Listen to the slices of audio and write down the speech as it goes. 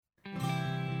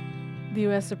The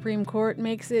U.S. Supreme Court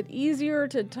makes it easier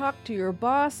to talk to your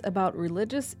boss about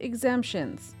religious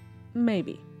exemptions.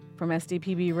 Maybe. From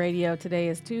SDPB Radio, today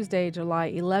is Tuesday,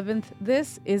 July 11th.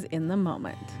 This is In the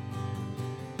Moment.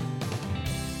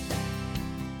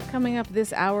 Coming up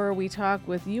this hour, we talk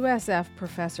with USF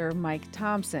professor Mike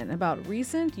Thompson about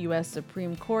recent U.S.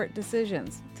 Supreme Court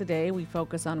decisions. Today, we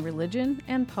focus on religion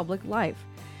and public life.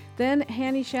 Then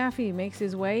Hani Shafai makes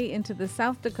his way into the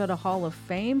South Dakota Hall of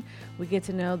Fame. We get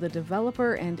to know the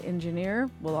developer and engineer.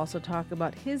 We'll also talk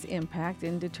about his impact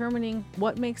in determining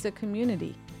what makes a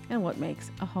community and what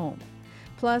makes a home.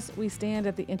 Plus, we stand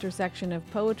at the intersection of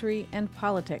poetry and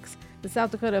politics. The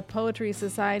South Dakota Poetry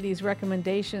Society's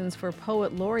recommendations for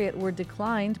poet laureate were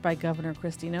declined by Governor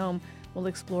Kristi Noem. We'll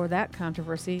explore that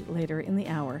controversy later in the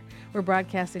hour. We're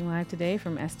broadcasting live today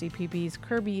from SDPB's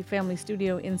Kirby Family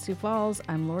Studio in Sioux Falls.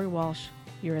 I'm Lori Walsh.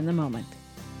 You're in the moment.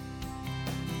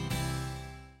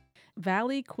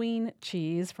 Valley Queen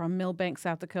cheese from Millbank,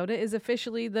 South Dakota is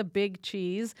officially the big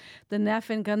cheese. The Neff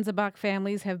and Gunzebach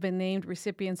families have been named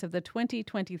recipients of the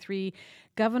 2023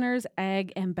 Governor's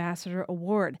Ag Ambassador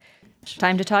Award.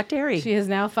 Time to talk dairy. She has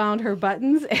now found her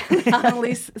buttons.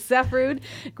 Annalise Sefrud,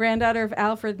 granddaughter of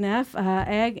Alfred Neff,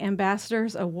 Ag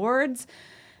Ambassadors Awards.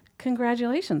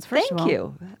 Congratulations, first of all. Thank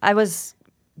you. I was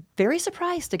very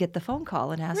surprised to get the phone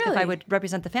call and ask if I would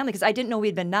represent the family because I didn't know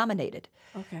we'd been nominated.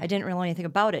 Okay. I didn't really know anything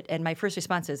about it. And my first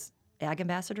response is, Ag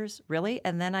Ambassadors? Really?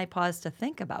 And then I paused to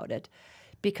think about it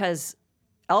because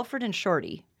Alfred and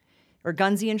Shorty, or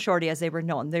Gunzy and Shorty as they were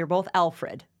known, they were both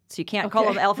Alfred. So you can't call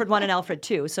them Alfred 1 and Alfred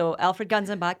 2. So Alfred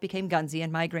Gunzenbach became Gunzy,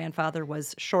 and my grandfather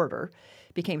was Shorter,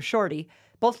 became Shorty.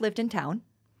 Both lived in town.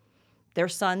 Their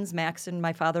sons, Max and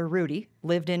my father, Rudy,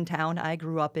 lived in town. I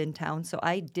grew up in town, so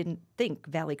I didn't think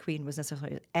Valley Queen was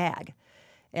necessarily ag.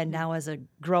 And now as a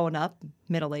grown-up,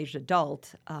 middle-aged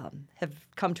adult, have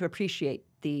come to appreciate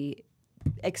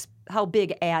how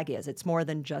big ag is. It's more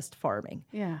than just farming.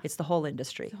 Yeah. It's the whole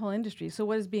industry. It's the whole industry. So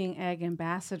what does being Ag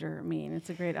Ambassador mean? It's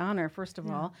a great honor, first of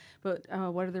all, but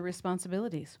what are the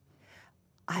responsibilities?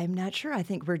 I'm not sure. I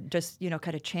think we're just,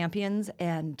 kind of champions.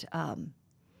 And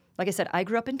like I said, I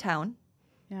grew up in town,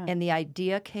 and the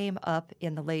idea came up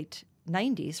in the late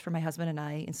 90s for my husband and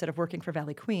I, instead of working for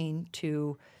Valley Queen,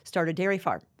 to start a dairy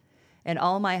farm. And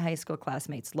all my high school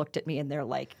classmates looked at me and they're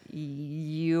like,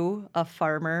 you, a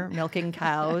farmer milking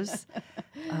cows?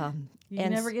 You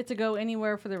never get to go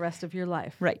anywhere for the rest of your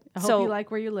life. Right. I hope you like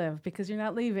where you live because you're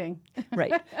not leaving.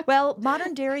 Right. Well,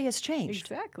 modern dairy has changed.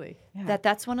 Exactly. Yeah.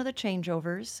 That's one of the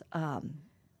changeovers.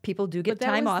 People do get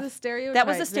time off. That was the stereotype. That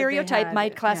was the stereotype. My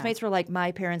classmates were like,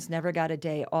 my parents never got a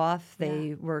day off.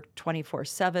 They worked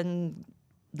 24/7,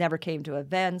 never came to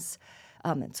events.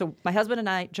 So my husband and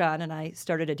I, John and I,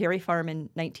 started a dairy farm in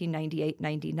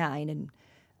 1998-99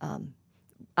 and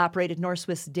operated North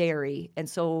Swiss Dairy. And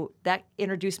so that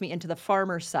introduced me into the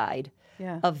farmer side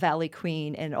of Valley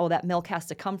Queen. And, that milk has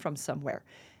to come from somewhere.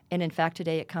 And, in fact,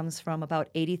 today it comes from about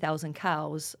 80,000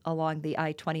 cows along the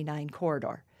I-29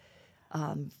 corridor.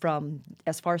 From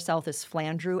as far south as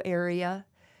Flandreau area,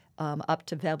 up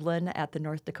to Veblen at the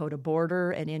North Dakota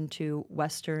border and into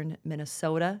western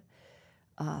Minnesota.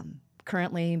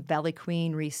 Currently, Valley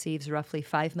Queen receives roughly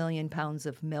 5 million pounds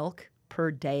of milk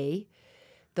per day.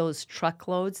 Those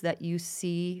truckloads that you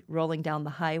see rolling down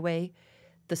the highway,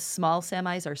 the small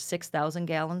semis are 6,000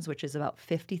 gallons, which is about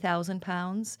 50,000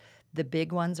 pounds. The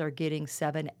big ones are getting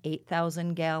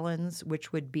 8,000 gallons,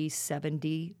 which would be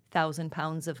 70,000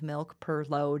 pounds of milk per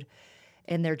load.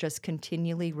 And they're just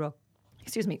continually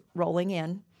rolling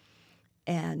in.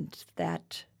 And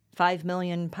that 5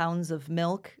 million pounds of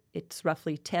milk, it's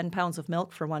roughly 10 pounds of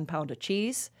milk for 1 pound of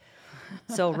cheese.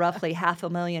 So roughly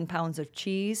 500,000 pounds of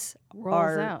cheese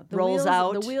rolls out. The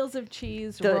wheels of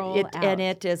cheese roll out. And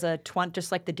it is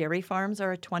just like the dairy farms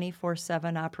are a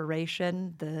 24/7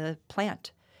 operation, the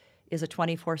plant is a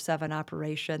 24/7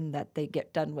 operation that they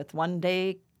get done with one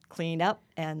day, clean up,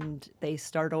 and they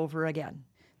start over again.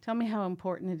 Tell me how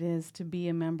important it is to be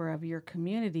a member of your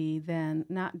community then,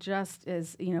 not just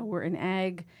as, we're in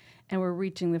ag and we're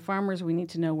reaching the farmers, we need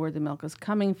to know where the milk is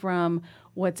coming from,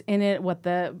 what's in it, what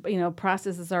the,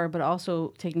 processes are, but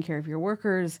also taking care of your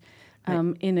workers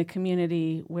in a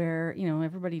community where,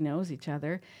 everybody knows each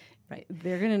other. Right.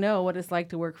 They're going to know what it's like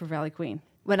to work for Valley Queen.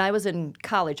 When I was in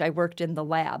college, I worked in the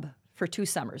lab for 2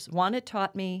 summers. One, it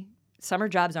taught me summer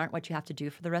jobs aren't what you have to do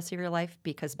for the rest of your life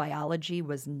because biology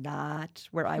was not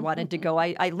where I wanted to go.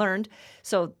 I learned.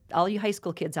 So all you high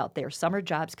school kids out there, summer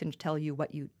jobs can tell you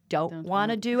what you don't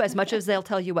want to do as much as they'll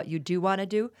tell you what you do want to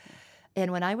do.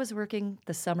 And when I was working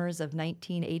the summers of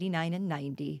 1989 and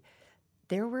 90,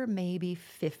 there were maybe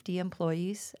 50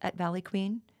 employees at Valley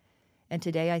Queen. And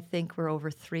today I think we're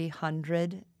over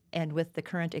 300. And with the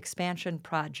current expansion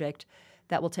project,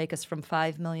 that will take us from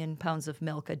 5 million pounds of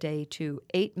milk a day to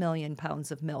 8 million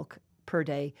pounds of milk per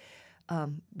day.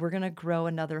 We're going to grow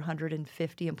another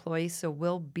 150 employees, so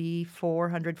we'll be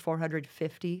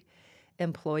 450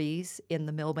 employees in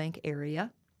the Millbank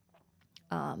area.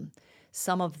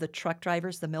 Some of the truck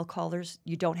drivers, the milk haulers,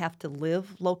 you don't have to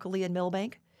live locally in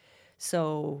Millbank.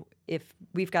 So if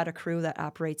we've got a crew that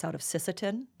operates out of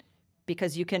Sisseton,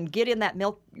 because you can get in that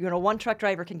milk, one truck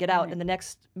driver can get out and the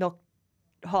next milk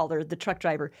hauler, the truck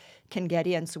driver, can get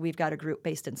in. So we've got a group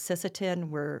based in Sisseton.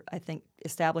 We're, I think,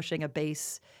 establishing a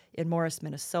base in Morris,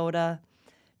 Minnesota,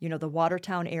 the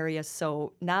Watertown area.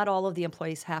 So not all of the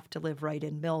employees have to live right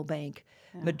in Millbank.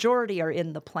 Yeah. Majority are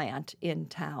in the plant in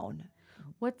town.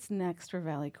 What's next for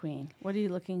Valley Queen? What are you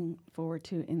looking forward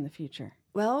to in the future?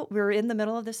 Well, we're in the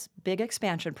middle of this big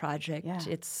expansion project. Yeah.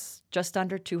 It's just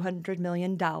under $200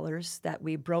 million that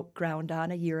we broke ground on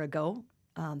a year ago.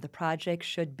 The project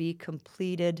should be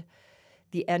completed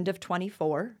the end of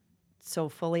 24, so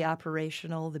fully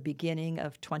operational the beginning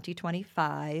of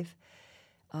 2025.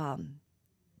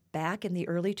 Back in the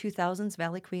early 2000s,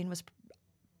 Valley Queen was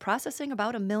processing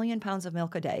about 1 million pounds of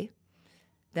milk a day.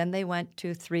 Then they went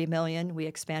to 3 million. We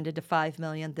expanded to 5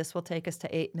 million. This will take us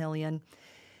to 8 million.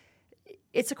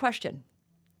 It's a question.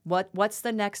 What's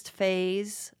the next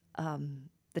phase?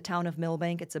 The town of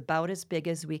Millbank, it's about as big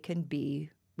as we can be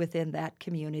within that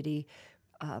community.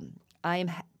 I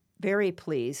am very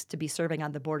pleased to be serving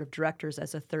on the board of directors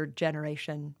as a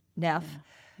third-generation Neff.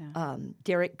 Yeah.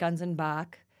 Derek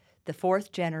Gunzenbach, the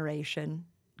fourth generation,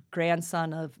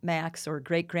 grandson of Max or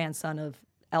great-grandson of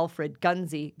Alfred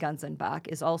Gunzenbach,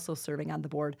 is also serving on the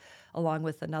board, along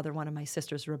with another one of my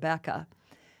sisters, Rebecca.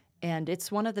 And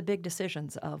it's one of the big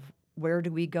decisions of where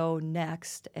do we go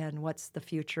next and what's the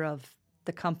future of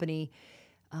the company.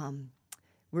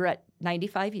 We're at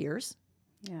 95 years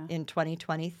in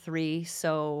 2023,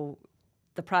 so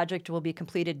the project will be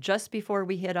completed just before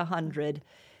we hit 100,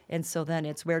 and so then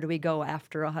it's where do we go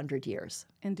after 100 years.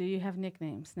 And do you have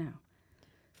nicknames now?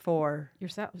 For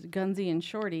yourself, Gunsy and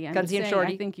Shorty. Gunsy and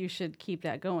Shorty. I think you should keep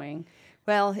that going.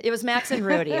 Well, it was Max and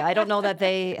Rudy. I don't know that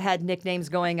they had nicknames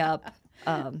going up.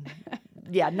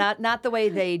 Not the way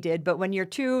they did. But when you're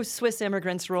two Swiss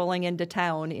immigrants rolling into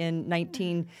town in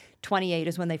 1928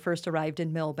 is when they first arrived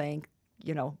in Millbank.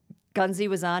 Gunsy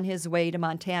was on his way to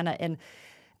Montana, and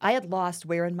I had lost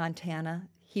where in Montana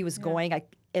he was going.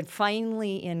 And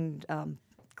finally, in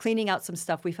cleaning out some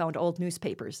stuff, we found old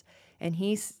newspapers. And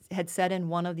he had said in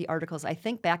one of the articles, I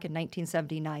think back in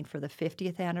 1979 for the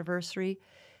 50th anniversary,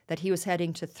 that he was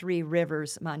heading to Three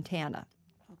Rivers, Montana.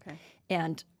 Okay.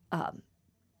 And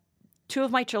 2 of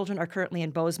my children are currently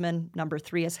in Bozeman. Number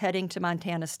 3 is heading to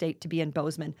Montana State to be in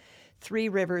Bozeman. Three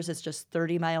Rivers is just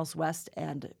 30 miles west,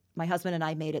 and my husband and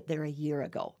I made it there a year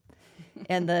ago.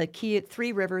 And the key at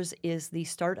Three Rivers is the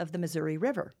start of the Missouri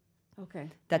River. Okay.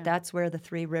 That's where the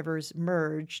Three Rivers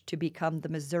merge to become the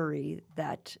Missouri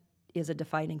that is a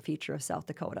defining feature of South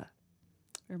Dakota.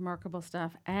 Remarkable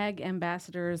stuff. Ag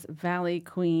Ambassadors, Valley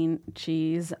Queen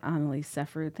Cheese, Annalise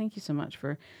Seffrud. Thank you so much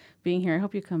for being here. I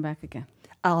hope you come back again.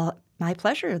 My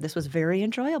pleasure. This was very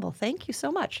enjoyable. Thank you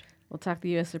so much. We'll talk to the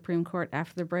U.S. Supreme Court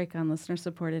after the break on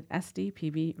listener-supported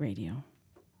SDPB Radio.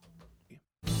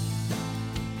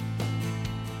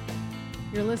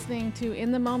 You're listening to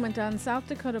In the Moment on South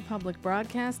Dakota Public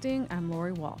Broadcasting. I'm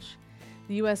Lori Walsh.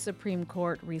 The U.S. Supreme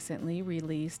Court recently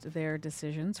released their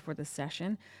decisions for the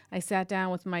session. I sat down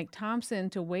with Mike Thompson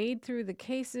to wade through the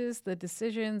cases, the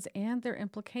decisions, and their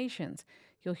implications.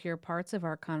 You'll hear parts of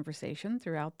our conversation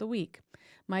throughout the week.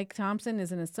 Mike Thompson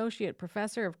is an associate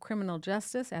professor of criminal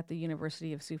justice at the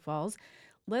University of Sioux Falls.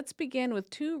 Let's begin with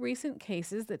 2 recent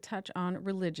cases that touch on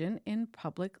religion in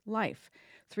public life.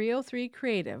 303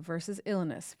 Creative versus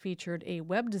Illness featured a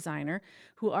web designer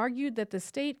who argued that the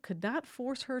state could not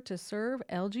force her to serve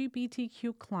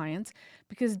LGBTQ clients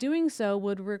because doing so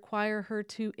would require her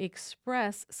to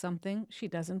express something she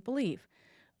doesn't believe.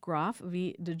 Groff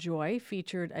v. DeJoy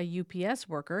featured a UPS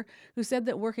worker who said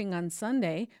that working on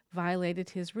Sunday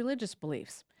violated his religious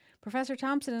beliefs. Professor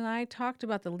Thompson and I talked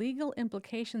about the legal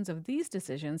implications of these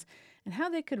decisions and how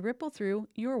they could ripple through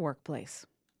your workplace.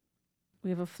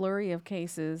 We have a flurry of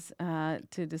cases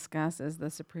to discuss as the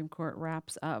Supreme Court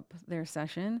wraps up their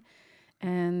session.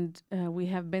 And we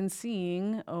have been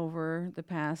seeing over the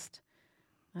past,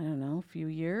 few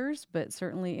years, but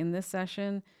certainly in this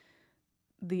session,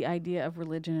 the idea of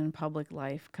religion in public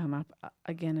life come up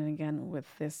again and again with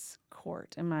this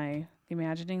court. Am I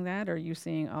imagining that? Or are you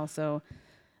seeing also,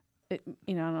 I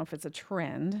don't know if it's a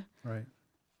trend. Right.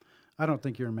 I don't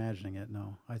think you're imagining it,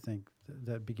 no. I think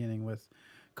that beginning with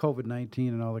COVID-19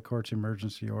 and all the court's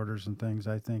emergency orders and things,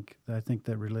 I think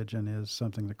that religion is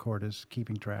something the court is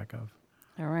keeping track of.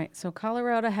 All right. So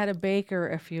Colorado had a baker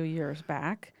a few years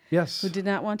back Yes. who did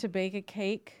not want to bake a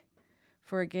cake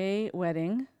for a gay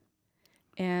wedding,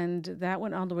 and that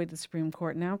went all the way to the Supreme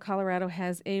Court. Now Colorado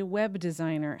has a web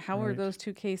designer. How are Right. those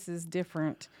two cases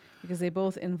different? Because they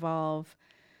both involve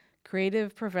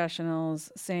creative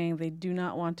professionals saying they do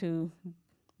not want to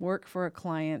work for a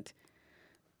client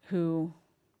who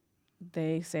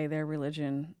they say their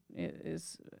religion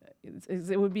is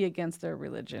it would be against their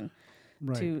religion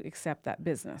Right. to accept that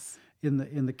business. In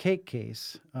the cake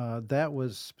case, that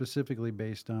was specifically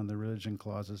based on the religion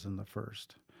clauses in the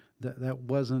first. That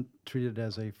wasn't treated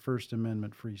as a First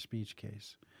Amendment free speech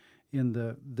case.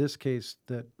 In this case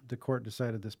that the court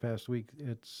decided this past week,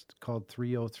 it's called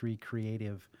 303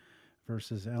 Creative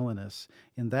versus Ellenis.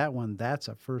 In that one, that's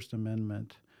a First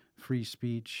Amendment free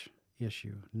speech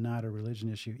issue, not a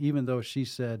religion issue, even though she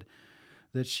said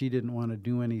that she didn't want to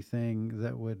do anything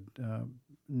that would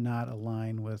not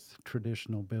align with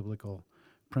traditional biblical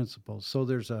principles. So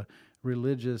there's a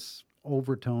religious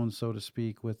overtone, so to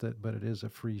speak, with it, but it is a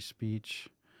free speech.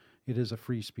 It is a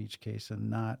free speech case and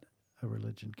not a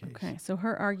religion case. Okay, so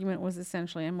her argument was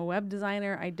essentially, I'm a web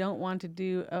designer. I don't want to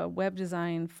do a web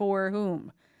design for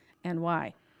whom and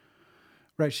why.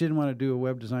 Right. She didn't want to do a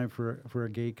web design for a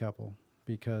gay couple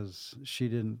because she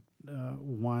didn't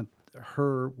want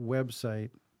her website,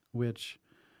 which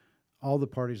all the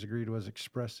parties agreed was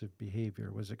expressive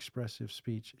behavior, was expressive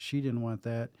speech. She didn't want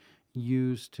that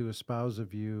used to espouse a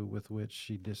view with which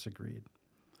she disagreed.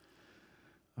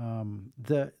 And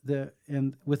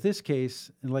with this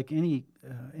case, like any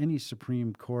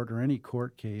Supreme Court or any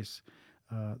court case,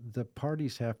 the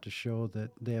parties have to show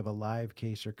that they have a live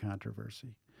case or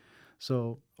controversy.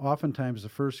 So oftentimes the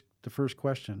first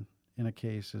question in a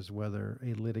case is whether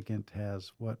a litigant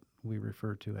has what we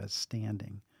refer to as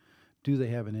standing. Do they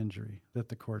have an injury that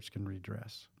the courts can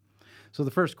redress? So the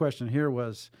first question here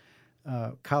was,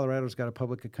 Colorado's got a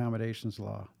public accommodations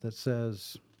law that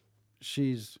says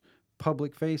she's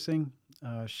public facing,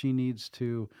 she needs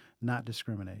to not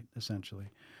discriminate, essentially.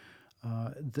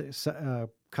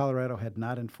 Colorado had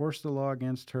not enforced the law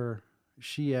against her.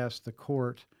 She asked the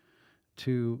court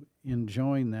to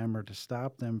enjoin them or to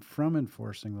stop them from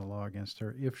enforcing the law against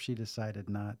her if she decided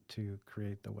not to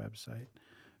create the website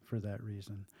for that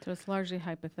reason. So it's largely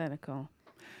hypothetical.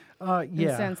 Yeah. In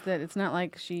the sense that it's not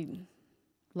like she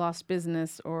lost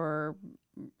business or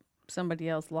somebody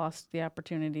else lost the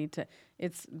opportunity to.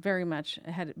 It's very much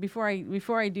ahead. Before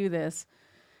I do this,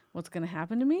 what's going to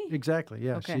happen to me? Exactly.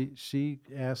 Yeah. Okay. She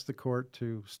asked the court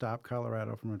to stop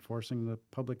Colorado from enforcing the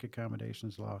public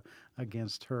accommodations law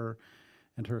against her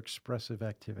and her expressive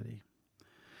activity.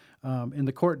 And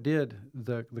the court did.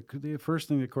 The first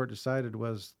thing the court decided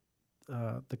was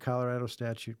the Colorado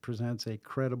statute presents a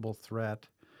credible threat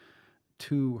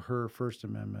to her First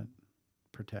Amendment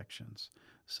protections.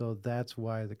 So that's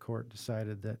why the court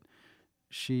decided that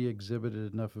she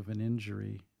exhibited enough of an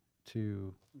injury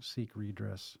to seek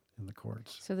redress in the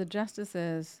courts. So the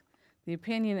justices, the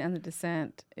opinion and the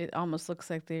dissent, it almost looks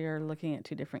like they are looking at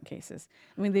two different cases.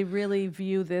 I mean, they really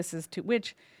view this as two,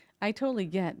 which I totally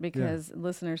get because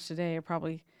listeners today are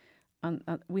probably,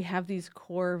 we have these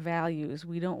core values.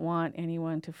 We don't want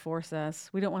anyone to force us.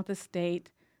 We don't want the state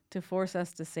to force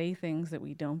us to say things that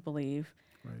we don't believe.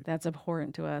 Right. That's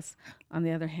abhorrent to us. On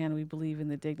the other hand, we believe in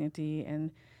the dignity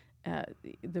and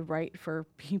the right for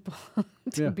people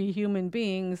to be human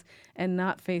beings and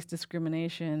not face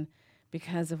discrimination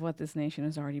because of what this nation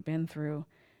has already been through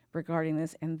regarding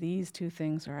this. And these two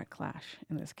things are at clash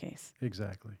in this case.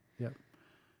 Exactly. Yep.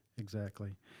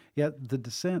 Exactly. Yeah. The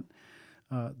dissent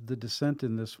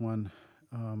in this one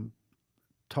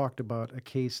talked about a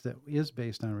case that is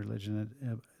based on religion.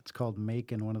 It's called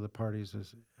Macon. One of the parties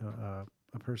is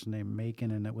a person named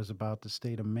Macon, and it was about the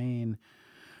state of Maine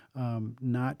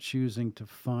not choosing to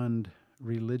fund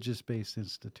religious-based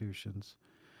institutions,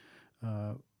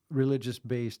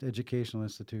 religious-based educational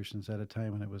institutions at a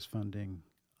time when it was funding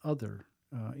other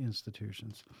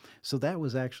institutions. So that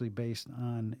was actually based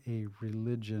on a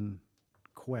religion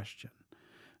question,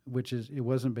 it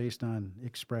wasn't based on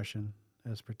expression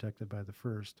as protected by the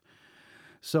first.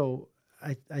 So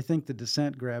I think the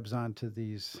dissent grabs onto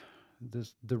the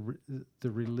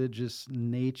religious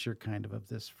nature kind of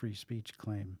this free speech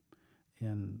claim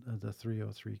in the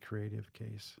 303 Creative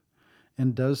case,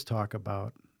 and does talk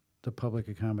about the public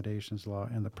accommodations law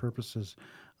and the purposes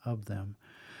of them.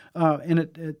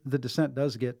 And the dissent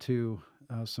does get to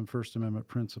some First Amendment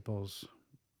principles.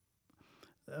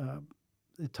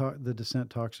 The dissent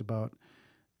talks about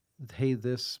hey,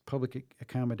 this public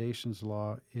accommodations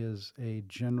law is a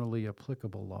generally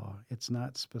applicable law. It's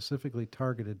not specifically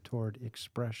targeted toward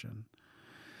expression.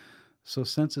 So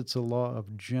since it's a law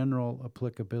of general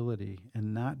applicability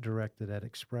and not directed at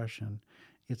expression,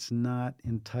 it's not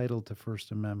entitled to First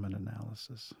Amendment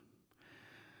analysis,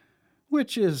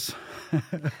 which is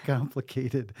a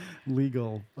complicated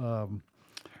legal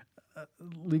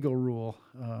rule.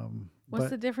 What's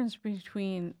the difference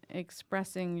between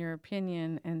expressing your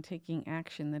opinion and taking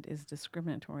action that is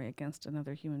discriminatory against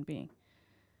another human being?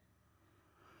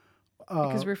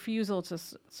 Because refusal to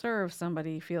serve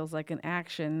somebody feels like an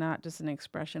action, not just an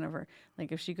expression of her.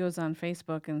 Like if she goes on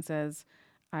Facebook and says,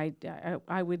 I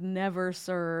would never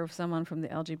serve someone from the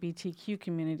LGBTQ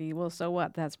community. Well, so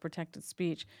what? That's protected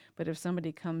speech. But if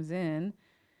somebody comes in,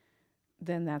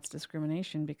 then that's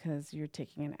discrimination because you're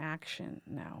taking an action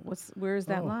now. Where's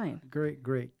that line? Great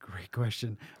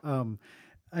question.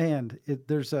 And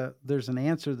there's an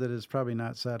answer that is probably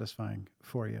not satisfying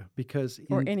for you because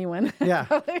or anyone. Yeah.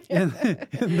 in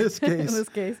this case,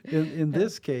 in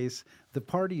this case, the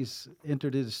parties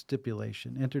entered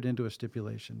into a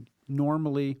stipulation.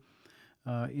 Normally,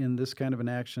 in this kind of an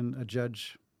action, a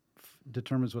judge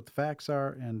determines what the facts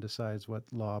are and decides what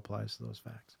law applies to those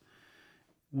facts.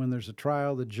 When there's a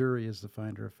trial, the jury is the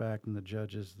finder of fact and the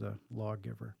judge is the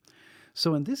lawgiver.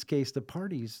 So in this case, the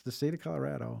parties, the state of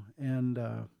Colorado and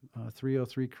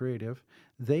 303 Creative,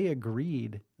 they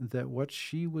agreed that what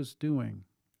she was doing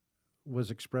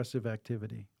was expressive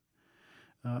activity.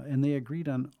 And they agreed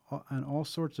on all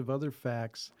sorts of other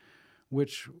facts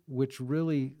which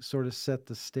really sort of set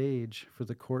the stage for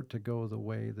the court to go the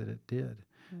way that it did.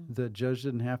 Mm. The judge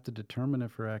didn't have to determine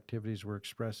if her activities were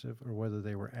expressive or whether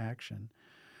they were action.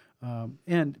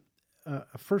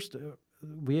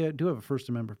 We do have a First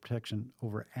Amendment protection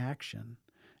over action.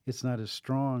 It's not as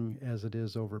strong as it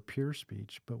is over pure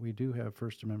speech, but we do have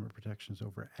First Amendment protections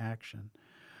over action.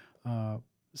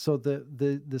 So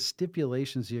the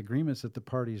stipulations, the agreements that the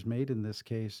parties made in this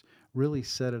case really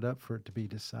set it up for it to be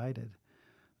decided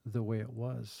the way it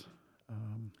was.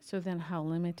 So then how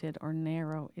limited or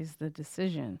narrow is the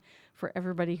decision for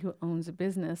everybody who owns a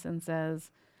business and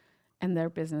says, and their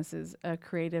business is a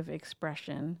creative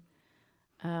expression,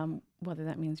 whether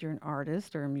that means you're an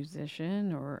artist or a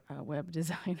musician or a web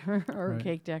designer or Right. a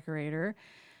cake decorator,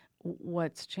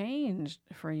 what's changed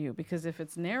for you? Because if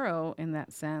it's narrow in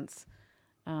that sense,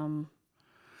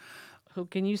 who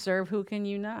can you serve, who can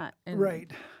you not? And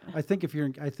right. I think if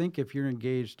you're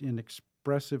engaged in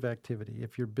expressive activity,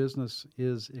 if your business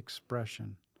is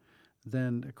expression,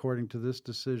 then according to this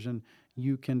decision,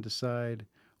 you can decide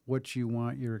what you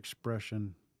want your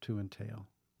expression to entail,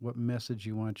 what message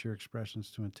you want your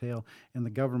expressions to entail. And the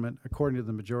government, according to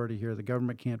the majority here, the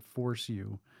government can't force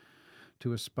you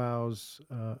to espouse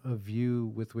a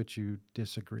view with which you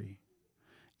disagree,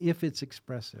 if it's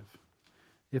expressive.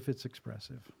 If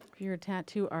you're a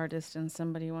tattoo artist and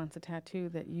somebody wants a tattoo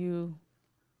that you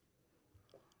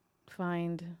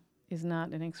find is not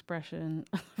an expression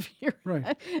of your...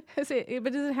 Right. But does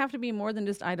it have to be more than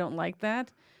just, I don't like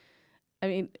that? I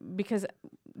mean, because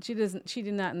she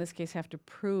did not in this case have to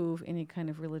prove any kind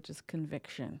of religious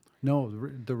conviction. No,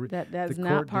 that's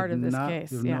not part of this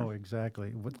case. No,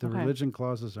 exactly. The religion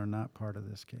clauses are not part of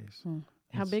this case.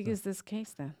 How big is this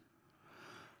case then?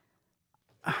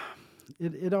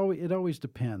 It always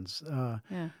depends.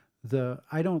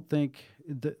 I don't think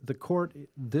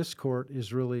this court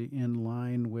is really in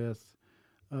line with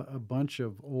a bunch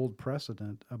of old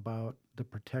precedent about the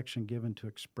protection given to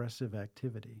expressive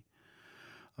activity.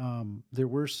 There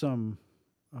were some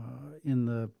in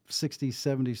the 60s,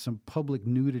 70s, some public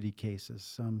nudity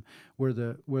cases, where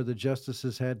the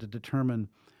justices had to determine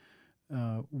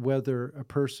whether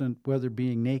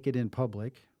being naked in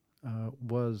public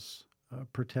was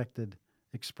protected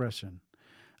expression,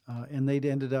 and they'd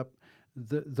ended up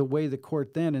the way the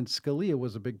court then, and Scalia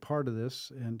was a big part of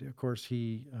this, and of course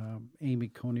Amy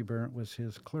Coney Barrett was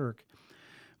his clerk.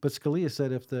 But Scalia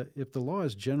said if the law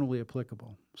is generally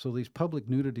applicable, so these public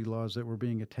nudity laws that were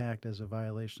being attacked as a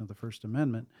violation of the First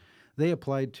Amendment, they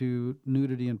applied to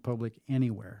nudity in public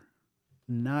anywhere,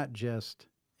 not just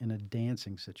in a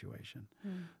dancing situation.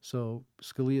 So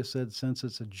Scalia said since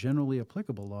it's a generally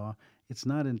applicable law, it's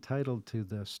not entitled to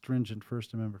the stringent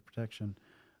First Amendment protection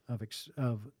of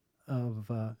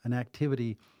an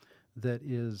activity that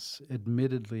is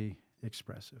admittedly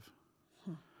expressive.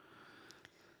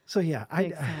 So yeah,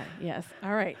 yes.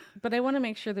 All right. But I want to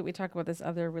make sure that we talk about this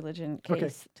other religion case.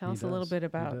 Okay. Tell us a little bit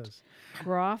about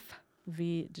Groff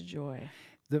v. DeJoy.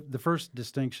 The first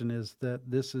distinction is that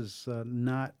this is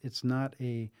not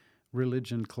a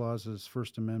religion clauses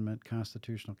First Amendment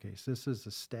constitutional case. This is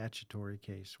a statutory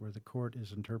case where the court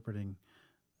is interpreting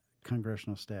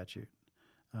congressional statute,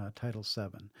 Title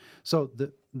VII. So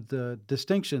the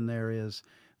distinction there is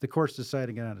the court's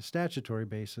deciding it on a statutory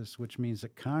basis, which means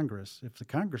that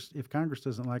if Congress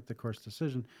doesn't like the court's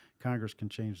decision, Congress can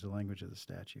change the language of the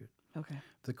statute. Okay.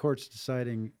 If the court's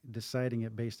deciding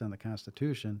it based on the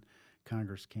Constitution,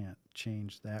 Congress can't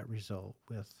change that result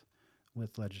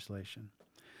with legislation.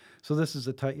 So this is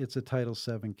it's a Title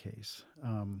VII case.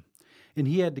 And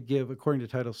he had to give, according to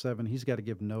Title VII, he's got to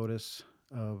give notice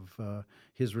of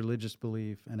his religious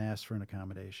belief and ask for an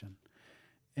accommodation.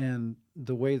 And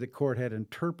the way the court had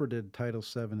interpreted Title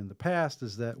VII in the past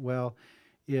is that, well,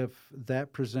 if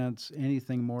that presents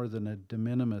anything more than a de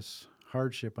minimis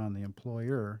hardship on the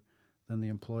employer, then the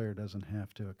employer doesn't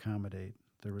have to accommodate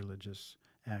the religious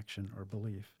action or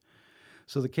belief.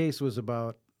 So the case was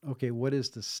about, okay, what is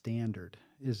the standard?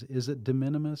 Is it de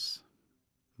minimis,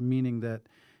 meaning that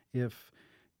if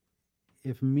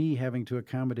me having to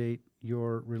accommodate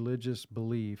your religious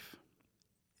belief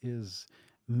is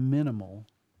minimal,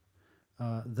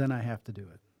 then I have to do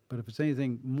it. But if it's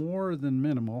anything more than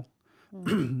minimal,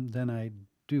 then I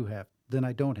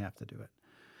don't have to do it.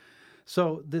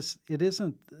 So this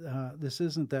isn't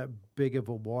that big of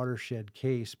a watershed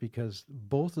case because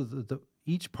both of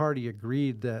each party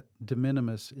agreed that de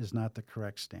minimis is not the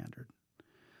correct standard.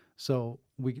 So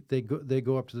they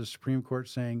go up to the Supreme Court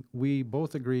saying we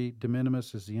both agree de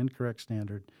minimis is the incorrect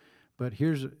standard, but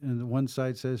and one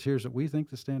side says here's what we think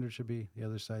the standard should be. The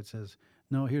other side says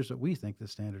no, here's what we think the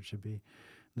standard should be.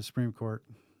 The Supreme Court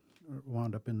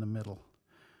wound up in the middle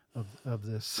of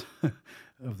this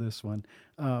of this one,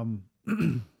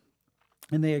 and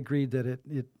they agreed that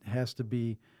it has to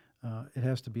be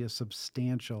a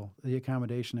substantial. The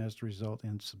accommodation has to result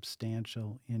in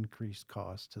substantial increased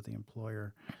costs to the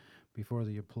employer before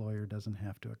the employer doesn't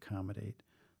have to accommodate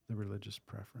the religious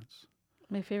preference.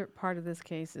 My favorite part of this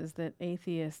case is that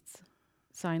atheists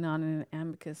sign on in an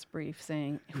amicus brief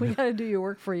saying, we got to do your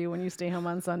work for you when you stay home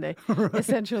on Sunday, right.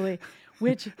 Essentially,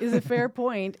 which is a fair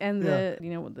point. And the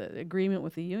agreement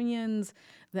with the unions,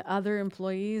 the other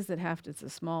employees that it's a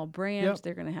small branch,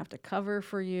 they're going to have to cover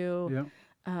for you.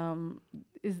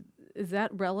 Yep. Is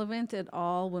that relevant at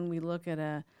all when we look at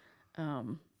a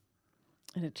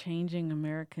changing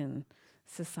American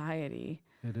society?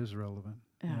 It is relevant.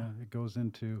 Yeah, it goes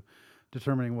into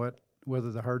determining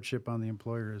whether the hardship on the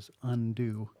employer is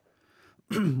undue,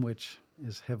 which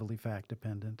is heavily fact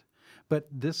dependent. But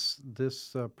this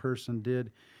person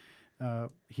did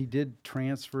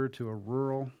transfer to a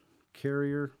rural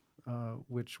carrier,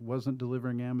 which wasn't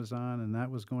delivering Amazon, and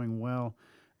that was going well.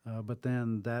 But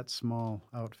then that small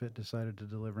outfit decided to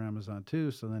deliver Amazon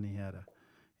too, so then he had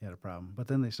a problem. But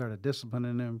then they started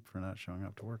disciplining him for not showing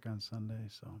up to work on Sunday.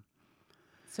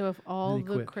 So if all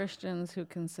the Christians who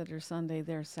consider Sunday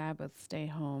their Sabbath stay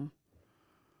home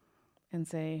and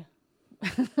say,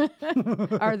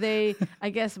 are they, I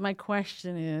guess my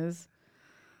question is,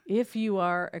 if you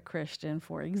are a Christian,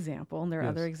 for example, and there are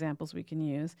other examples we can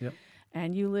use,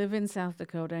 and you live in South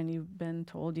Dakota and you've been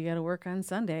told you got to work on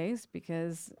Sundays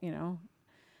because,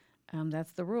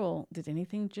 that's the rule. Did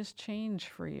anything just change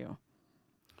for you?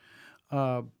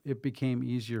 It became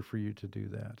easier for you to do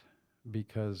that.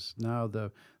 Because now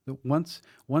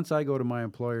once I go to my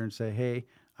employer and say, hey,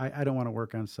 I don't want to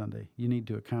work on Sunday, you need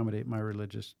to accommodate my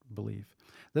religious belief,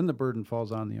 then the burden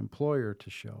falls on the employer to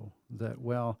show that,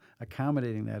 well,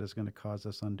 accommodating that is going to cause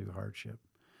us undue hardship,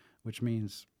 which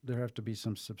means there have to be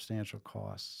some substantial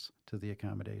costs to the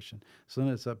accommodation. So then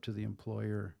it's up to the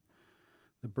employer.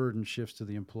 The burden shifts to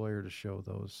the employer to show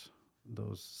those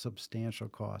substantial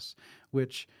costs,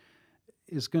 which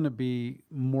is going to be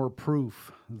more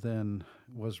proof than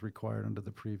was required under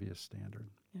the previous standard.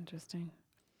 Interesting.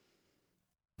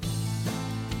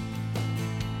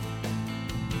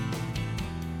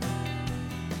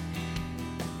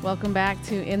 Welcome back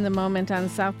to In the Moment on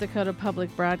South Dakota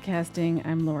Public Broadcasting.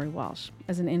 I'm Lori Walsh.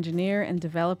 As an engineer and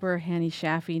developer, Hani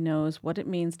Shafai knows what it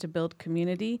means to build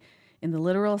community in the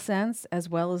literal sense as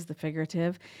well as the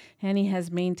figurative. Hani has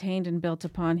maintained and built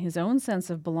upon his own sense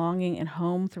of belonging and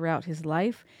home throughout his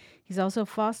life. He's also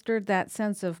fostered that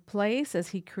sense of place as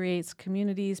he creates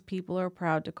communities people are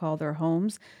proud to call their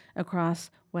homes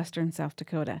across western South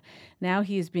Dakota. Now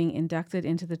he is being inducted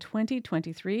into the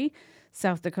 2023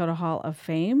 South Dakota Hall of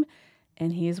Fame,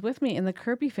 and he is with me in the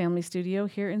Kirby family studio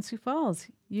here in Sioux Falls.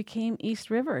 You came East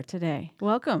River today.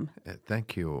 Welcome.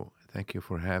 Thank you. Thank you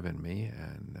for having me,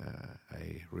 and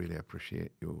I really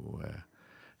appreciate you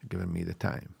giving me the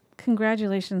time.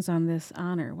 Congratulations on this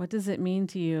honor. What does it mean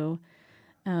to you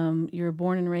You were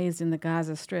born and raised in the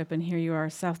Gaza Strip, and here you are,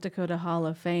 South Dakota Hall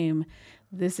of Fame.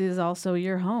 This is also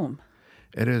your home.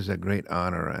 It is a great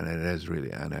honor, and it is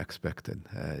really unexpected.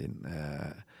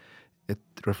 It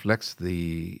reflects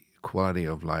the quality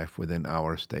of life within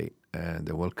our state and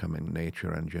the welcoming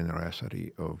nature and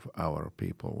generosity of our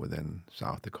people within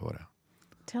South Dakota.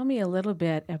 Tell me a little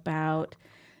bit about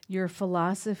your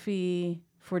philosophy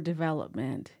for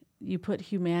development. You put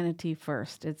humanity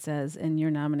first, it says in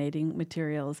your nominating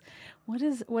materials. What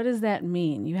does that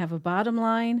mean? You have a bottom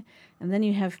line, and then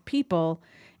you have people,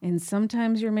 and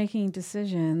sometimes you're making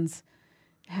decisions.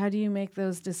 How do you make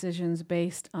those decisions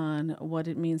based on what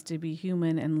it means to be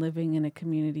human and living in a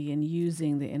community and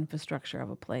using the infrastructure of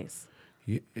a place?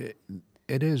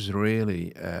 It is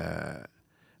really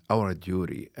our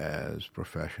duty as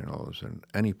professionals in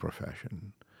any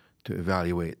profession to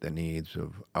evaluate the needs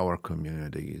of our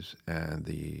communities and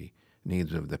the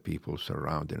needs of the people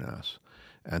surrounding us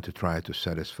and to try to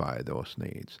satisfy those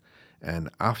needs. And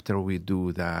after we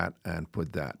do that and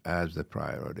put that as the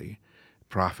priority,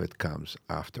 profit comes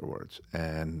afterwards.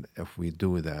 And if we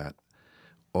do that,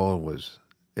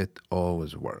 it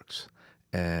always works.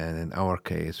 And in our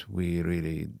case, we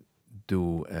really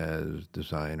do, as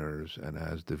designers and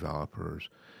as developers,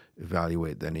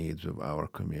 evaluate the needs of our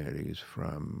communities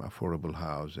from affordable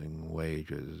housing,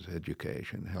 wages,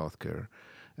 education, healthcare,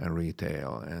 and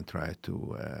retail, and try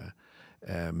to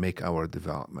make our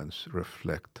developments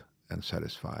reflect and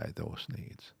satisfy those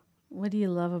needs. What do you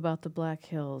love about the Black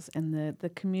Hills and the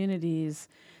communities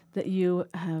that you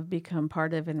have become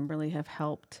part of and really have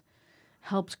helped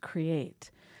create?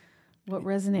 What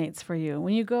resonates for you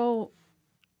when you go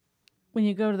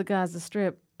to the Gaza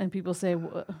Strip and people say,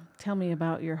 "Tell me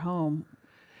about your home"?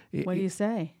 What do you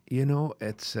say?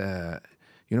 It's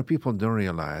people don't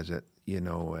realize it.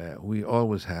 We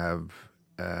always have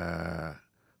a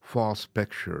false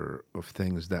picture of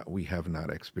things that we have not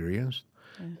experienced.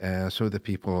 So the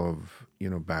people of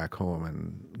back home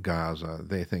in Gaza,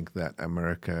 they think that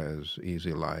America is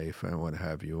easy life and what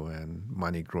have you, and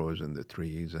money grows in the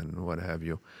trees and what have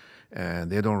you, and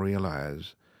they don't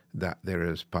realize that there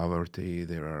is poverty.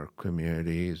 There are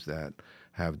communities that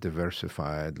have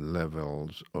diversified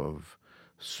levels of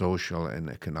social and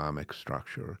economic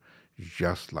structure,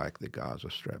 just like the Gaza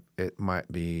Strip. It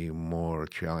might be more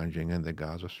challenging in the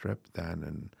Gaza Strip than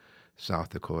in South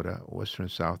Dakota. Western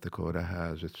South Dakota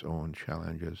has its own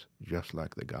challenges, just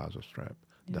like the Gaza Strip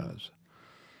does.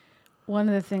 One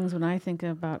of the things when I think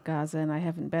about Gaza, and I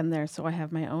haven't been there, so I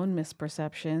have my own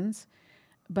misperceptions,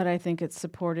 but I think it's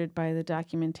supported by the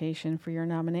documentation for your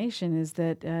nomination, is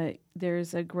that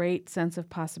there's a great sense of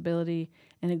possibility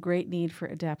and a great need for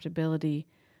adaptability,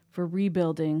 for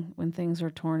rebuilding when things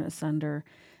are torn asunder.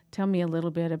 Tell me a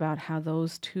little bit about how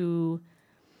those two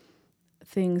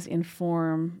things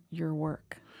inform your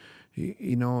work. The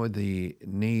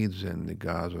needs in the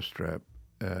Gaza Strip,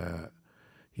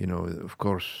 of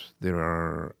course, there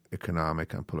are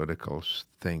economic and political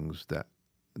things that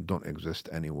don't exist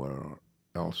anywhere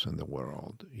else in the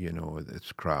world.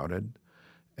 It's crowded.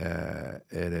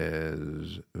 It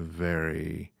is a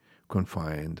very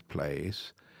confined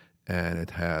place, and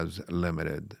it has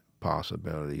limited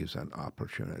possibilities and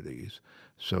opportunities.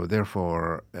 So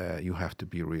therefore, you have to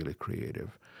be really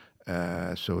creative.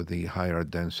 So the higher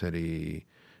density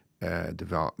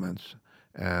developments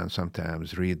and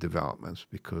sometimes redevelopments,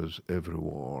 because every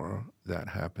war that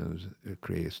happens, it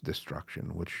creates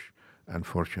destruction, which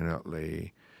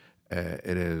unfortunately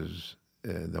it is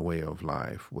the way of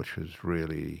life, which is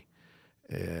really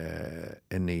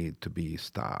a need to be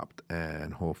stopped,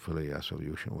 and hopefully a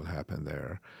solution will happen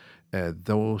there.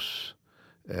 Those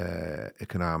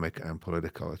economic and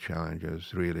political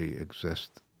challenges really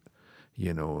exist,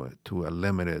 to a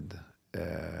limited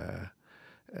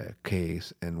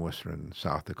case in western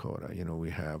South Dakota. We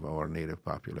have our native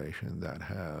population that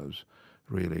has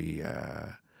really,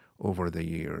 over the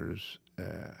years,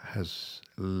 has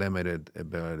limited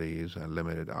abilities and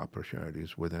limited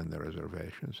opportunities within the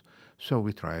reservations. So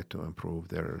we try to improve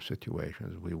their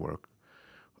situations. We work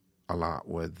a lot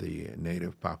with the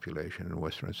native population in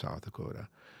western South Dakota.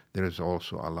 There is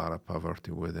also a lot of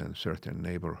poverty within certain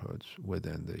neighborhoods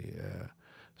within the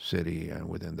city and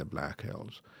within the Black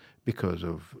Hills because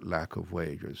of lack of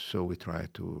wages. So we try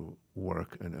to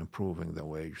work in improving the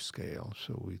wage scale.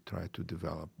 So we try to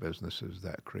develop businesses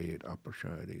that create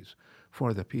opportunities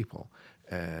for the people,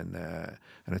 and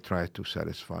I try to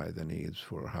satisfy the needs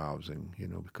for housing.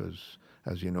 Because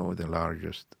as you know, the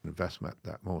largest investment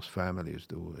that most families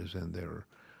do is in their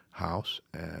house,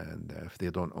 and if they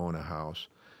don't own a house,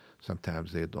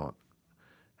 sometimes they don't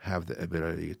have the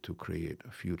ability to create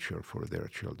a future for their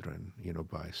children,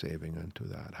 by saving into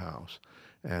that house,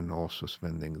 and also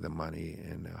spending the money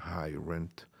in a high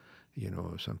rent,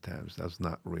 sometimes does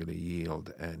not really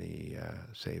yield any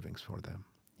savings for them.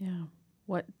 Yeah.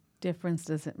 What difference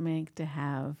does it make to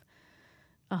have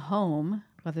a home,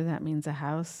 whether that means a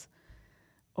house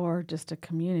or just a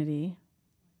community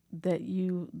that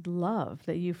you love,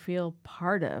 that you feel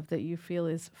part of, that you feel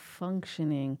is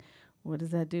functioning? What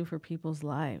does that do for people's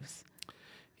lives?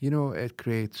 It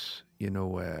creates,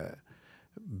 a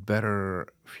better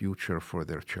future for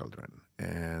their children,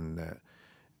 and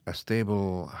a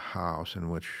stable house in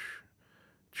which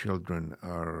children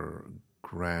are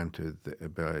granted the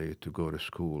ability to go to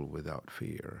school without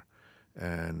fear,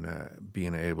 and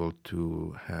being able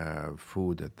to have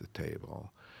food at the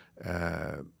table,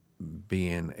 uh,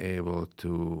 being able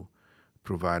to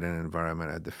provide an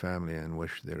environment at the family in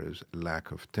which there is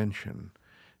lack of tension,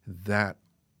 that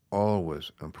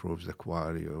always improves the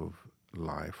quality of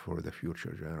life for the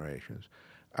future generations.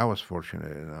 I was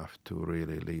fortunate enough to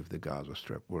really leave the Gaza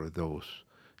Strip where those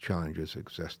challenges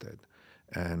existed,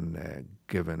 and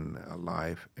given a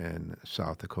life in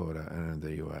South Dakota and in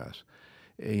the U.S.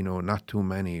 Not too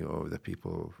many of the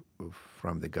people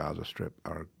from the Gaza Strip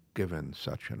are given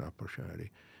such an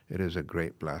opportunity. It is a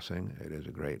great blessing. It is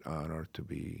a great honor to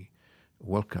be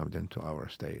welcomed into our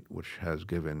state, which has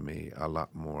given me a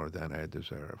lot more than I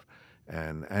deserve.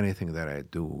 And anything that I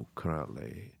do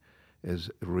currently is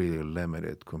really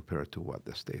limited compared to what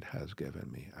the state has given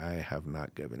me. I have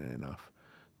not given enough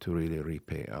to really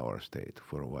repay our state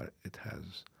for what it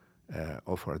has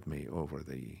offered me over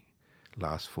the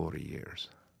last 40 years.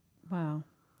 Wow.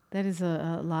 That is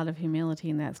a lot of humility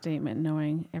in that statement,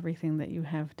 knowing everything that you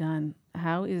have done.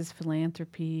 How is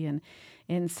philanthropy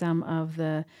and some of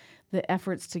the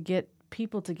efforts to get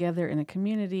people together in a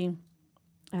community,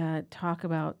 talk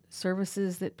about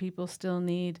services that people still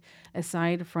need,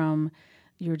 aside from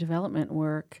your development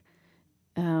work,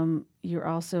 you're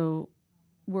also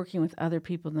working with other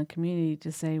people in the community to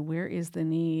say, where is the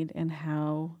need and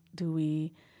how do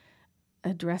we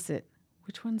address it?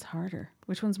 Which one's harder?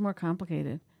 Which one's more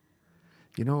complicated?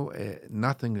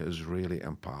 Nothing is really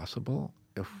impossible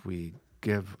if we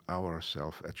give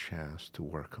ourselves a chance to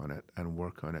work on it and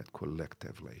work on it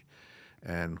collectively.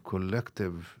 And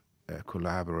collective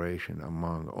collaboration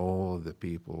among all the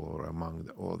people or among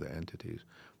all the entities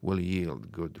will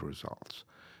yield good results.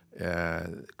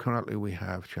 Currently, we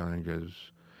have challenges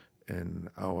in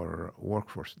our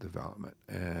workforce development,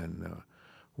 and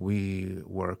we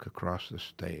work across the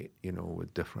state,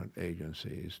 with different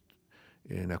agencies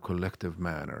in a collective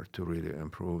manner to really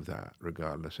improve that,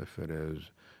 regardless if it is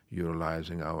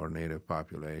utilizing our native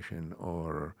population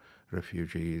or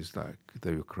refugees like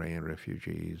the Ukraine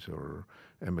refugees or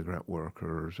immigrant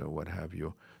workers or what have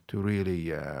you, to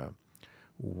really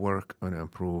work on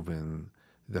improving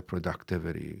the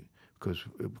productivity,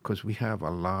 because we have a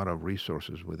lot of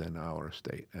resources within our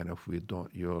state, and if we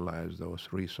don't utilize those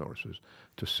resources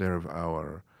to serve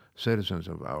our citizens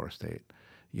of our state,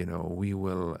 we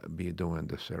will be doing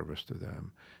disservice to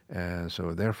them. And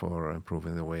so therefore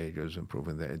improving the wages,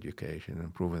 improving the education,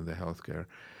 improving the healthcare,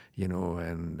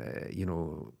 and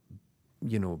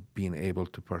being able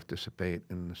to participate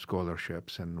in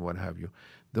scholarships and what have you.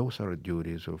 Those are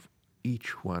duties of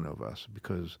each one of us,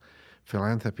 because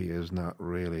philanthropy is not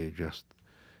really just,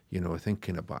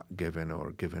 thinking about giving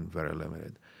or giving very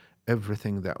limited.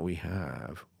 Everything that we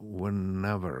have, we're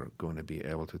never going to be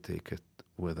able to take it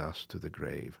with us to the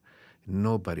grave.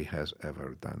 Nobody has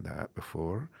ever done that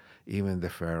before. Even the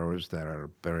pharaohs that are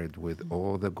buried with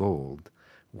all the gold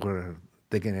were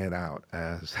digging it out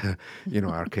as,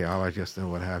 archaeologists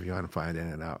and what have you, and finding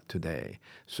it out today.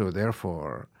 So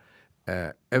therefore,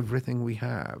 everything we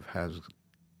have has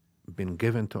been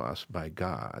given to us by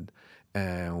God,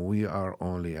 and we are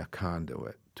only a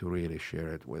conduit to really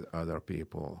share it with other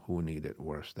people who need it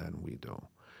worse than we do.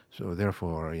 So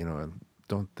therefore,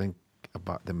 don't think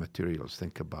about the materials,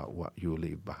 think about what you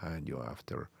leave behind you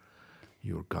after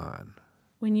you're gone.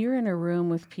 When you're in a room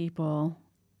with people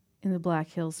in the Black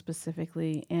Hills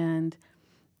specifically, and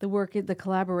the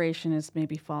collaboration is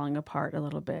maybe falling apart a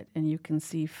little bit, and you can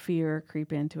see fear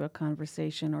creep into a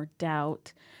conversation, or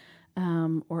doubt,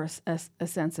 or a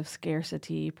sense of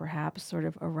scarcity perhaps sort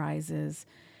of arises.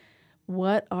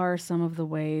 What are some of the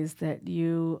ways that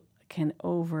you can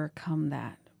overcome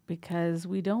that? Because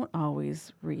we don't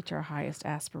always reach our highest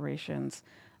aspirations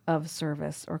of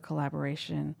service or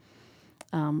collaboration,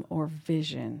 or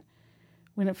vision.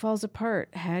 When it falls apart,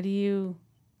 how do you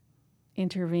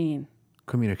intervene?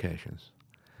 Communications.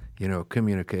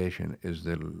 Communication is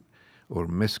or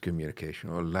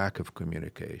miscommunication or lack of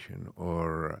communication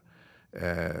or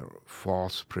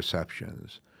false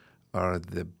perceptions are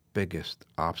the biggest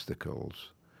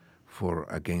obstacles for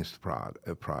against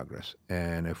progress.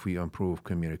 And if we improve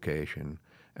communication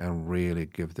and really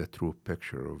give the true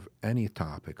picture of any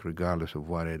topic, regardless of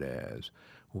what it is,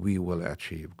 we will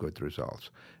achieve good results.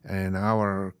 And in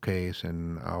our case,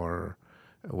 in our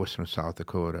Western South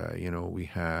Dakota, we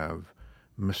have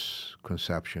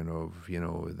misconception of,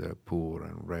 the poor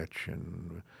and rich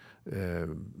and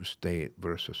state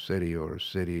versus city or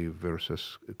city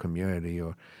versus community,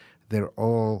 or they're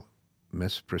all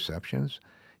misperceptions,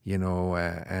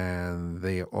 and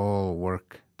they all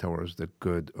work towards the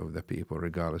good of the people,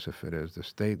 regardless if it is the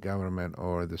state government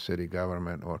or the city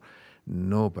government, or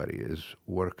nobody is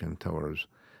working towards,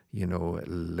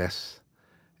 less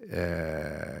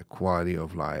quality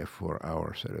of life for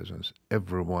our citizens.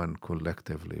 Everyone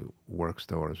collectively works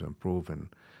towards improving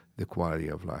the quality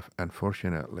of life.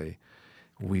 Unfortunately,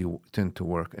 we tend to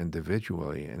work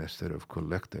individually instead of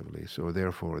collectively, so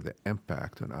therefore the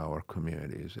impact on our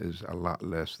communities is a lot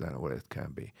less than what it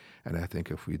can be. And I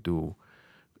think if we do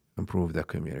improve the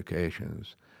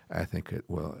communications, I think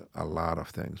a lot of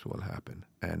things will happen,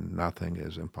 and nothing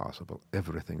is impossible.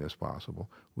 Everything is possible.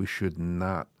 We should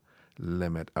not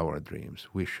limit our dreams.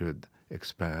 We should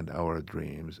expand our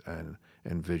dreams and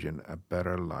envision a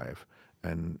better life,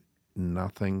 and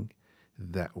nothing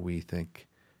that we think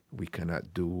we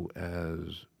cannot do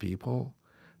as people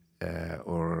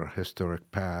or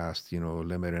historic past,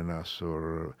 limiting us,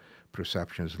 or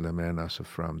perceptions limiting us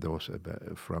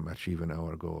from achieving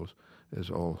our goals is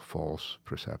all false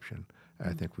perception.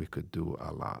 I think we could do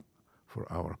a lot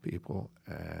for our people,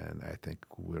 and I think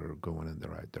we're going in the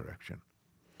right direction.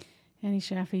 Hani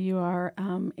Shafai, you are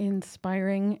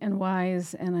inspiring and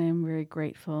wise, and I am very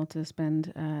grateful to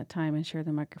spend time and share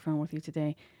the microphone with you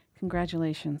today.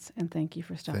 Congratulations, and thank you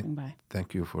for stopping by.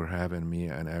 Thank you for having me,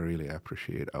 and I really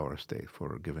appreciate our state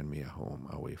for giving me a home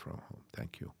away from home.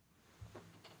 Thank you.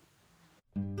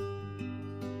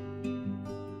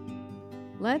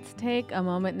 Let's take a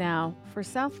moment now for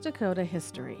South Dakota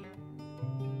history.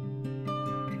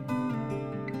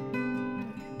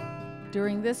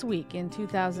 During this week in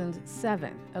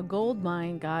 2007, a gold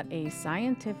mine got a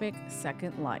scientific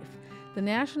second life. The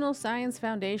National Science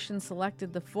Foundation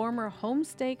selected the former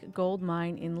Homestake Gold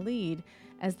Mine in Lead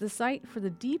as the site for the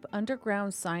Deep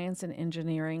Underground Science and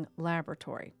Engineering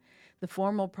Laboratory. The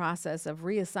formal process of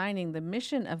reassigning the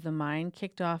mission of the mine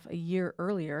kicked off a year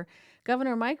earlier.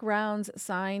 Governor Mike Rounds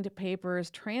signed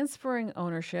papers transferring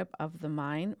ownership of the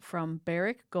mine from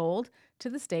Barrick Gold to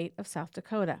the state of South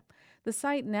Dakota. The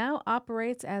site now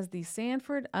operates as the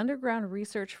Sanford Underground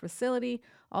Research Facility,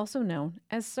 also known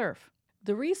as SURF.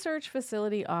 The research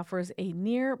facility offers a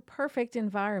near-perfect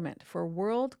environment for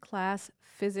world-class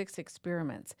physics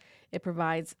experiments. It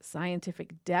provides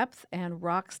scientific depth and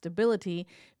rock stability,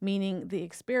 meaning the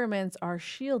experiments are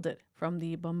shielded from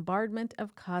the bombardment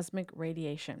of cosmic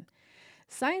radiation.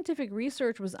 Scientific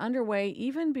research was underway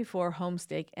even before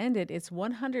Homestake ended its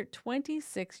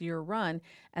 126-year run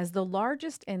as the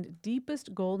largest and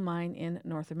deepest gold mine in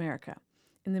North America.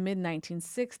 In the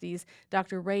mid-1960s,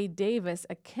 Dr. Ray Davis,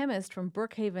 a chemist from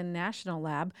Brookhaven National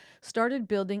Lab, started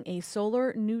building a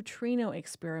solar neutrino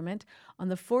experiment on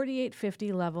the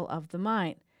 4850 level of the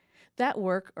mine. That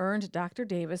work earned Dr.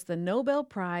 Davis the Nobel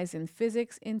Prize in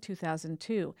Physics in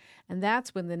 2002, and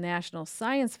that's when the National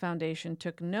Science Foundation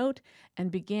took note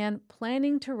and began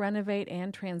planning to renovate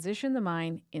and transition the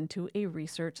mine into a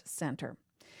research center.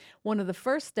 One of the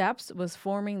first steps was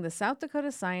forming the South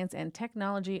Dakota Science and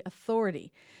Technology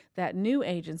Authority. That new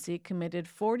agency committed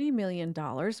 $40 million,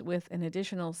 with an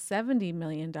additional $70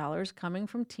 million coming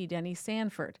from T. Denny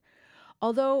Sanford.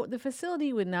 Although the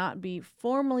facility would not be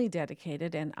formally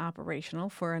dedicated and operational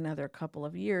for another couple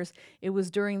of years, it was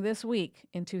during this week,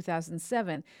 in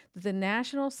 2007, that the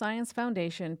National Science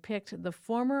Foundation picked the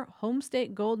former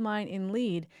Homestake Gold Mine in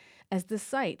Lead as the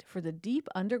site for the Deep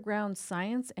Underground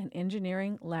Science and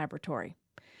Engineering Laboratory.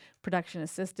 Production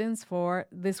assistance for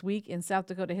This Week in South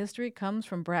Dakota History comes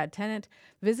from Brad Tennant,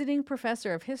 visiting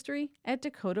professor of history at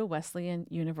Dakota Wesleyan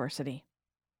University.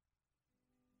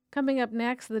 Coming up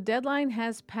next, the deadline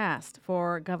has passed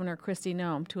for Governor Kristi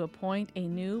Noem to appoint a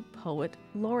new poet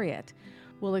laureate.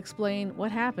 We'll explain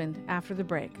what happened after the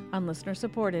break on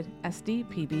listener-supported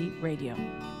SDPB Radio.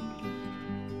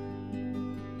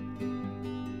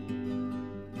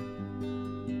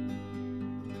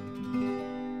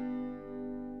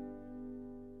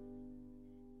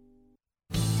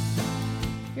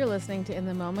 You're listening to In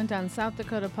the Moment on South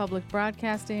Dakota Public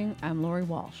Broadcasting. I'm Lori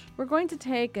Walsh. We're going to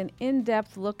take an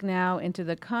in-depth look now into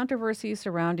the controversy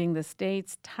surrounding the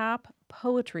state's top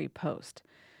poetry post.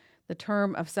 The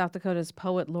term of South Dakota's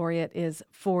poet laureate is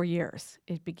 4 years.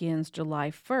 It begins July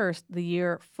 1st, the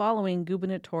year following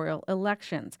gubernatorial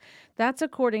elections. That's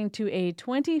according to a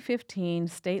 2015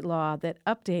 state law that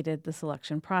updated the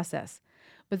selection process.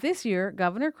 But this year,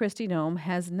 Governor Kristi Noem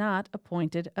has not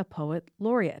appointed a poet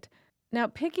laureate. Now,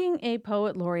 picking a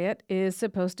poet laureate is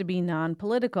supposed to be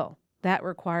non-political. That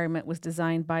requirement was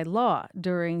designed by law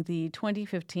during the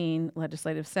 2015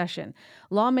 legislative session.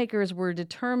 Lawmakers were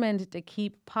determined to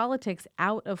keep politics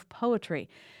out of poetry.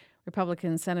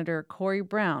 Republican Senator Corey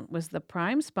Brown was the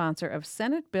prime sponsor of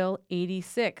Senate Bill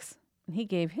 86, and he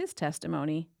gave his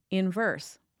testimony in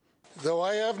verse. Though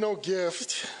I have no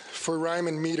gift for rhyme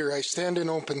and meter, I stand in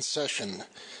open session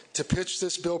to pitch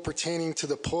this bill pertaining to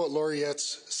the Poet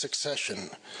Laureate's succession.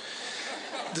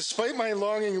 Despite my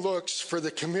longing looks for the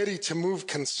committee to move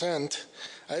consent,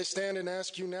 I stand and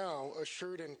ask you now,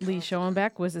 assured and Lee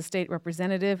Schoenbeck was a state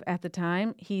representative at the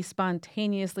time. He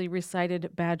spontaneously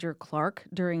recited Badger Clark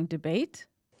during debate.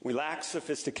 We lack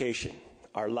sophistication.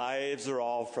 Our lives are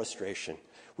all frustration.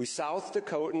 We South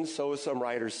Dakotans, so some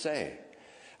writers say.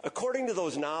 According to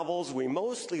those novels, we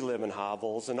mostly live in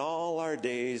hovels, and all our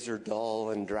days are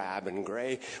dull and drab and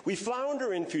gray. We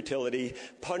flounder in futility,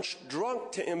 punched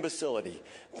drunk to imbecility,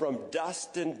 from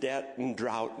dust and debt and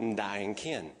drought and dying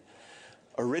kin.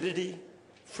 Aridity,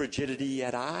 frigidity,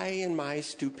 yet I in my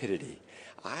stupidity.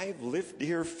 I've lived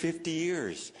here 50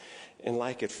 years and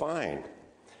like it fine.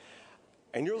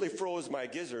 I nearly froze my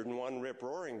gizzard in one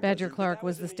rip-roaring. Badger Clark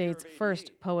was the state's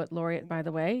first poet laureate, by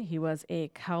the way. He was a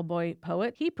cowboy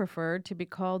poet. He preferred to be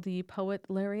called the poet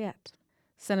laureate.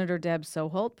 Senator Deb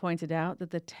Soholt pointed out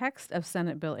that the text of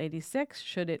Senate Bill 86,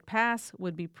 should it pass,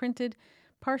 would be printed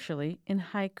partially in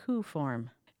haiku form.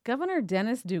 Governor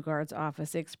Dennis Dugard's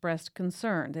office expressed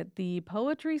concern that the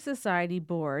Poetry Society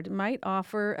Board might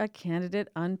offer a candidate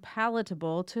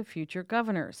unpalatable to future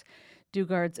governors.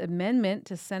 Dugard's amendment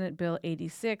to Senate Bill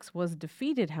 86 was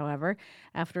defeated, however,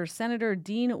 after Senator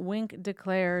Dean Wink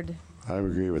declared, I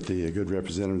would agree with the good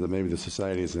representative that maybe the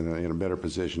society is in a better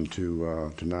position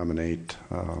to nominate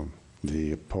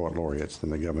the poet laureates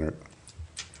than the governor.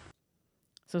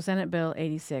 So Senate Bill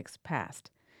 86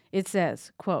 passed. It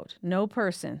says, quote, no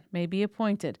person may be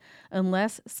appointed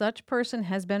unless such person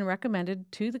has been recommended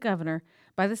to the governor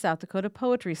by the South Dakota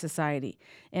Poetry Society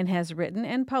and has written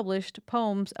and published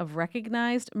poems of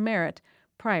recognized merit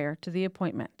prior to the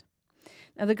appointment.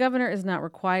 Now, the governor is not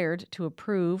required to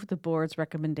approve the board's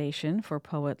recommendation for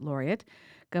poet laureate.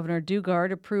 Governor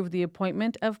Dugard approved the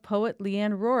appointment of poet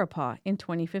Leanne Rorapaw in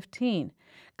 2015.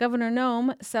 Governor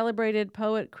Noem celebrated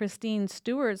poet Christine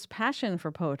Stewart's passion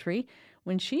for poetry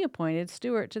when she appointed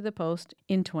Stewart to the post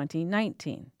in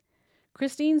 2019.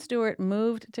 Christine Stewart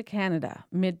moved to Canada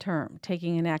midterm,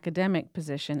 taking an academic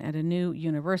position at a new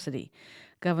university.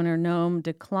 Governor Noem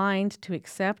declined to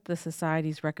accept the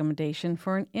society's recommendation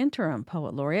for an interim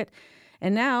poet laureate,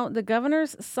 and now the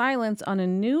governor's silence on a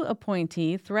new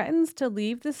appointee threatens to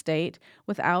leave the state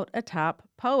without a top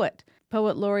poet.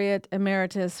 Poet Laureate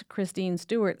Emeritus Christine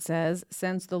Stewart says,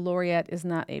 since the laureate is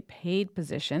not a paid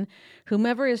position,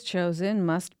 whomever is chosen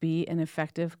must be an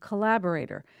effective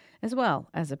collaborator, as well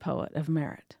as a poet of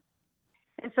merit.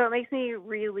 And so it makes me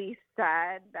really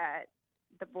sad that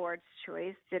the board's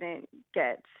choice didn't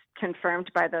get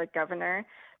confirmed by the governor,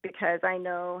 because I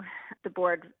know the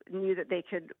board knew that they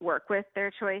could work with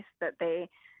their choice, that they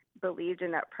believed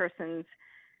in that person's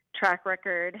track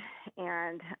record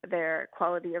and their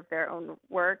quality of their own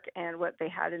work and what they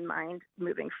had in mind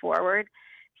moving forward.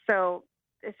 So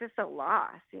it's just a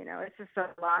loss, it's just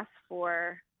a loss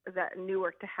for that new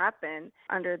work to happen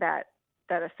under that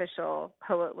official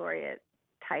poet laureate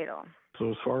title.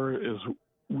 So as far as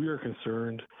we are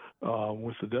concerned,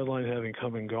 with the deadline having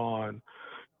come and gone,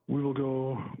 we will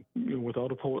go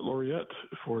without a poet laureate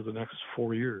for the next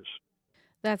 4 years.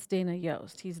 That's Dana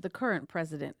Yost. He's the current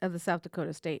president of the South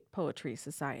Dakota State Poetry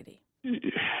Society.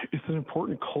 It's an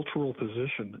important cultural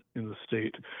position in the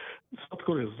state. South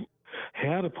Dakota has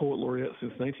had a poet laureate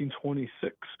since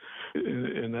 1926,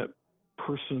 and that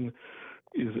person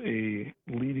is a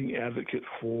leading advocate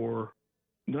for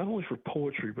not only for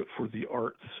poetry but for the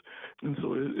arts. And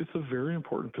so it's a very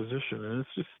important position, and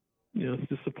it's just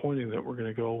it's disappointing that we're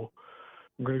going to go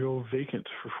vacant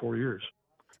for 4 years.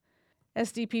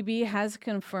 SDPB has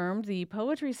confirmed the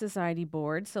Poetry Society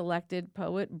Board selected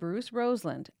poet Bruce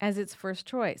Roseland as its first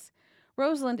choice.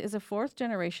 Roseland is a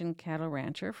fourth-generation cattle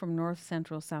rancher from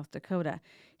north-central South Dakota.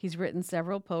 He's written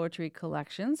several poetry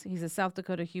collections. He's a South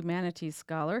Dakota humanities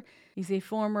scholar. He's a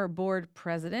former board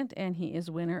president, and he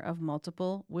is winner of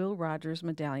multiple Will Rogers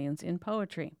medallions in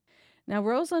poetry. Now,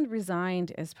 Roseland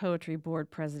resigned as poetry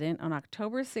board president on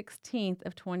October 16th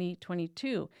of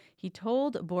 2022. He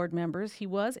told board members he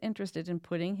was interested in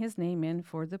putting his name in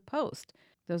for the post.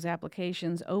 Those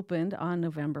applications opened on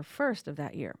November 1st of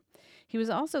that year. He was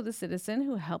also the citizen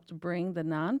who helped bring the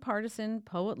nonpartisan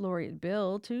Poet Laureate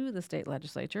bill to the state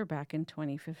legislature back in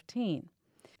 2015.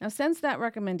 Now, since that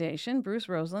recommendation, Bruce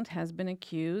Roseland has been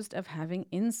accused of having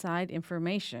inside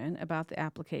information about the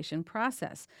application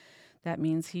process. That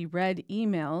means he read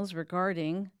emails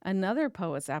regarding another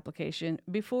poet's application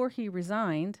before he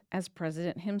resigned as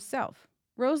president himself.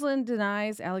 Roseland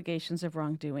denies allegations of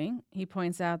wrongdoing. He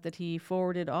points out that he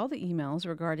forwarded all the emails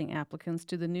regarding applicants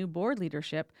to the new board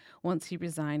leadership once he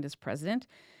resigned as president.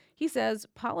 He says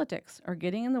politics are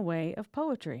getting in the way of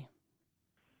poetry.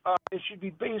 It should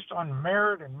be based on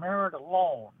merit and merit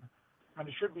alone, and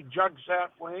it should be judged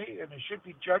that way, and it should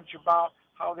be judged about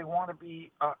how they want to be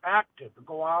active,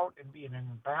 go out and be an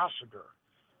ambassador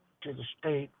to the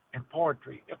state in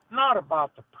poetry. It's not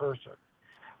about the person.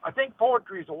 I think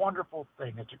poetry is a wonderful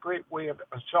thing. It's a great way of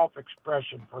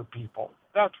self-expression for people.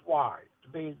 That's why. To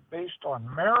be based on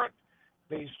merit,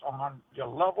 based on the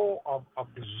level of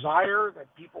desire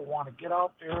that people want to get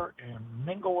out there and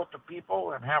mingle with the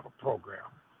people and have a program.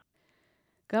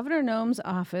 Governor Noem's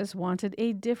office wanted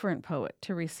a different poet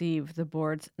to receive the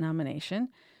board's nomination,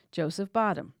 Joseph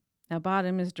Bottom. Now,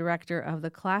 Bottom is director of the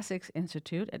Classics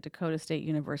Institute at Dakota State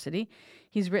University.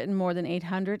 He's written more than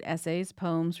 800 essays,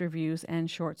 poems, reviews, and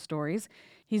short stories.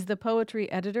 He's the poetry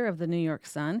editor of the New York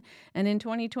Sun, and in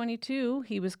 2022,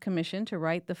 he was commissioned to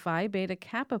write the Phi Beta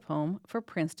Kappa poem for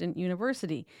Princeton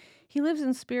University. He lives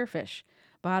in Spearfish.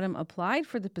 Bottom applied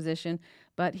for the position,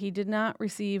 but he did not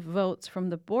receive votes from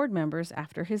the board members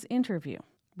after his interview.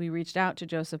 We reached out to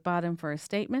Joseph Bottom for a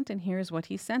statement, and here's what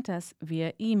he sent us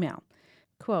via email.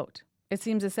 Quote, "It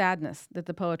seems a sadness that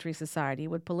the Poetry Society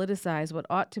would politicize what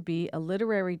ought to be a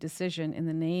literary decision in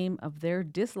the name of their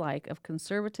dislike of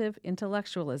conservative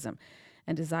intellectualism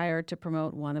and desire to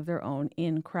promote one of their own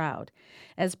in crowd.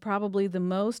 As probably the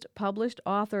most published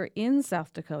author in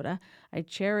South Dakota, I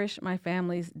cherish my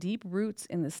family's deep roots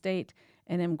in the state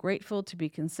and am grateful to be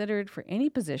considered for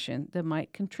any position that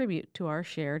might contribute to our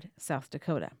shared South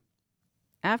Dakota."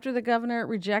 After the governor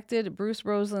rejected Bruce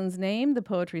Roseland's name, the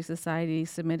Poetry Society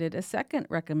submitted a second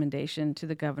recommendation to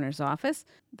the governor's office.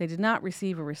 They did not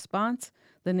receive a response.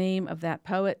 The name of that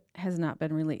poet has not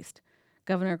been released.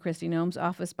 Governor Kristi Noem's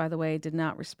office, by the way, did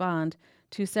not respond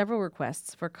to several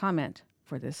requests for comment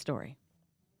for this story.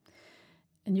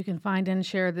 And you can find and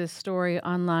share this story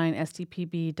online,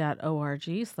 stpb.org/news.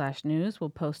 We'll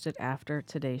post it after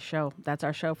today's show. That's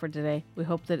our show for today. We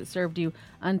hope that it served you.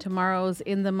 On tomorrow's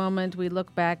In the Moment, we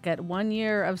look back at 1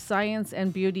 year of science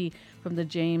and beauty from the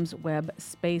James Webb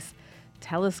Space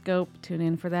Telescope. Tune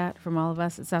in for that. From all of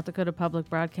us at South Dakota Public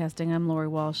Broadcasting, I'm Lori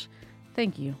Walsh.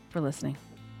 Thank you for listening.